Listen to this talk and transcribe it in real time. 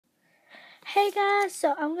Hey guys,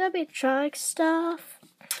 so I'm gonna be trying stuff.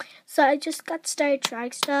 So I just got started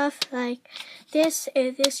trying stuff like this,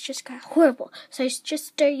 and this just got horrible. So I just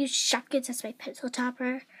started using shotguns as my pencil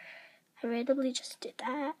topper. I randomly just did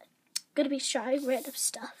that. I'm gonna be trying random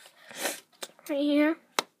stuff. Right here.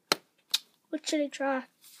 What should I draw?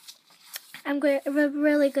 I'm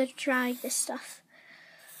really good at drawing this stuff.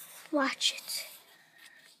 Watch it.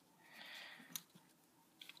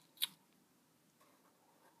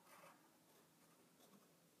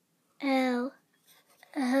 L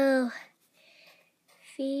O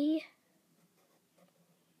V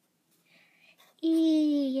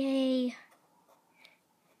E A.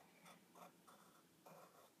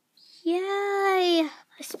 Yay!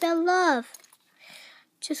 I spell love.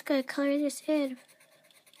 Just gonna color this in.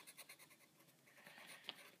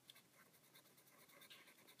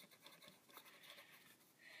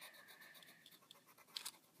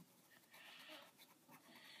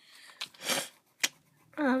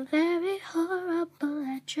 I'm very horrible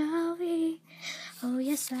at drawing. Oh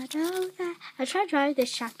yes, I know that. I tried drawing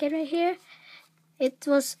this shotgun right here. It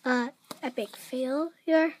was a big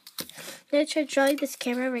failure. Then I tried drawing this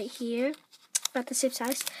camera right here, about the same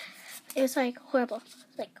size. It was like horrible,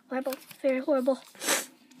 very horrible.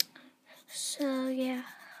 So yeah,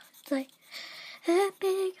 it's like a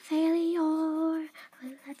big failure.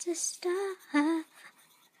 Lots of stuff.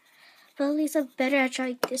 But at least I'm better at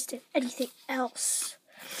drawing this than anything else.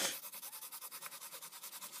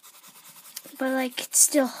 But like, it's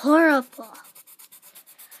still horrible.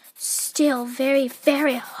 Still very,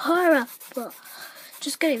 very horrible.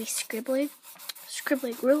 Just gonna be scribbling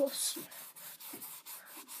rules.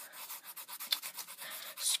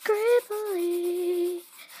 Scribbling.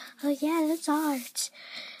 Oh yeah, that's art.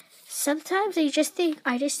 Sometimes I just think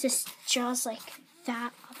artists just draws like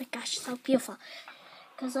that. Oh my gosh, so beautiful.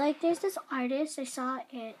 Cause like there's this artist I saw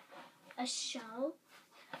in a show,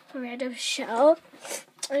 a random show,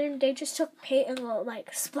 and they just took paint and go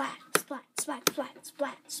like splat, splat, splat, splat,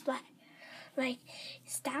 splat, splat. Like,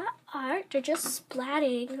 is that art? They're just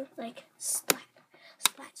splatting, like splat,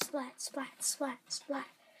 splat, splat, splat, splat, splat.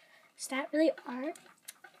 Is that really art?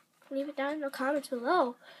 Leave it down in the comments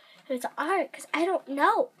below if it's art, because I don't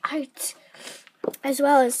know art. As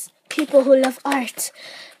well as people who love art,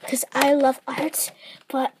 because I love art,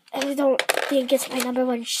 but I don't think it's my number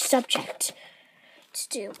one subject to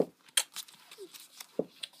do.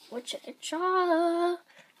 What should I draw?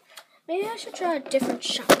 Maybe I should draw a different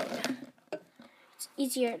shot. It's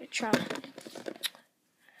easier to draw.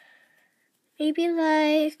 Maybe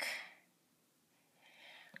like,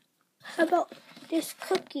 how about this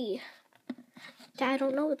cookie that I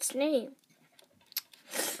don't know its name?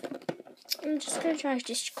 I'm just gonna try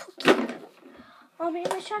this cookie. Oh, maybe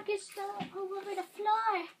my shark is still all over the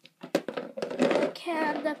floor. Okay,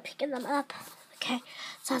 I'm done picking them up. Okay,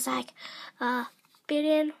 so it's like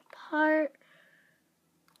bitten part.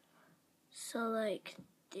 So like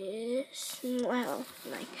this, well,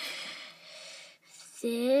 like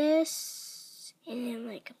this, and then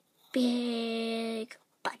like a big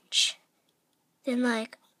bunch. Then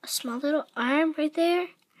like a small little arm right there.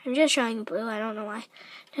 I'm just drawing blue, I don't know why.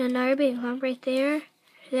 Then another big arm right there. And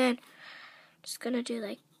then I'm just gonna do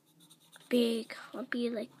like big, I'll be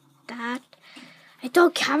like that. I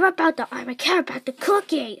don't care about the arm, I care about the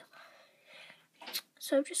cookie.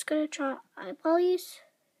 So I'm just gonna draw eyeballs.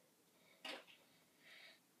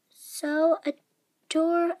 So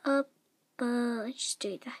adorable. Let's just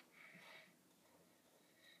do that.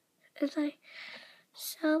 It's like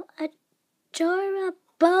so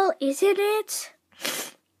adorable, isn't it?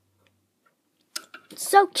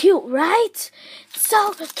 So cute, right?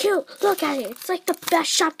 So cute. Look at it. It's like the best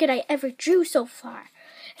shotgun I ever drew so far.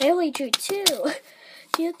 I only drew 2.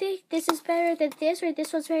 Do you think this is better than this, or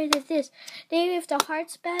this one's better than this? Maybe if the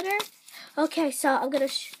heart's better. Okay, so I'm gonna.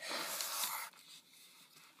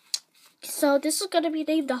 So this is gonna be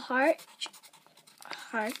named the heart,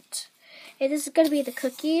 and this is gonna be the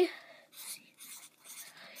cookie.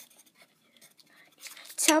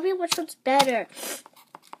 Tell me which one's better.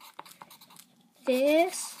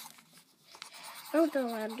 This. I don't know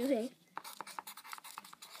what I'm doing.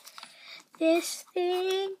 This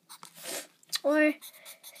thing or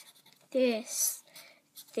this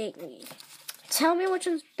thingy. Tell me which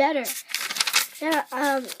one's better. Yeah,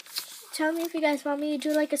 tell me if you guys want me to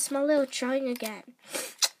do like a small little drawing again.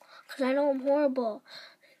 Because I know I'm horrible.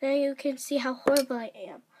 Now you can see how horrible I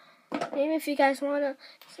am. Maybe if you guys want to,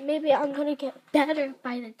 maybe I'm going to get better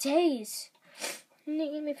by the days.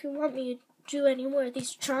 Maybe if you want me to do any more of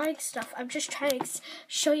these drawing stuff. I'm just trying to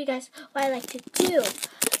show you guys what I like to do.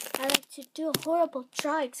 I like to do horrible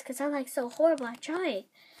drawings because I'm like so horrible at drawing.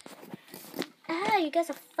 You guys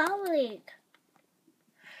are following.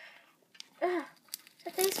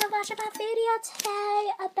 So thanks for watching my video today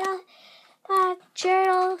about my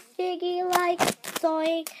journal thingy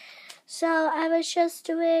thing. So I was just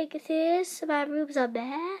doing this. My room's a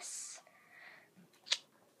mess.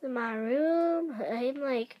 My room, I'm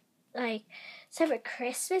like ever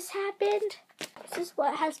Christmas happened. This is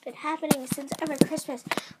what has been happening since ever Christmas.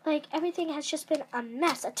 Like everything has just been a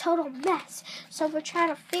mess, a total mess. So we're trying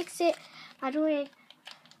to fix it by doing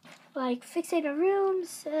fixing the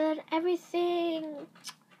rooms and everything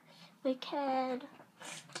we can.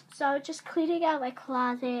 So just cleaning out my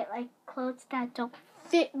closet, like clothes that don't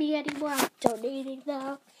fit me anymore. I'm donating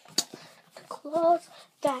them. The clothes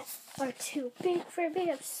that are too big for me,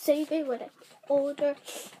 I'm saving when I'm older.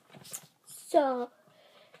 So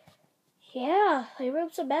yeah, my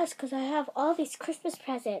room's a mess because I have all these Christmas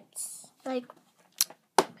presents. Like,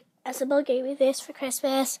 Isabel gave me this for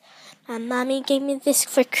Christmas. My mommy gave me this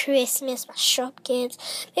for Christmas, my Shopkins.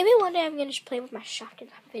 Maybe one day I'm going to play with my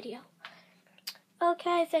Shopkins video.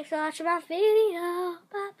 Okay, thanks for watching my video.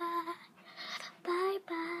 Bye-bye.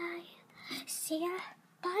 Bye-bye. See ya.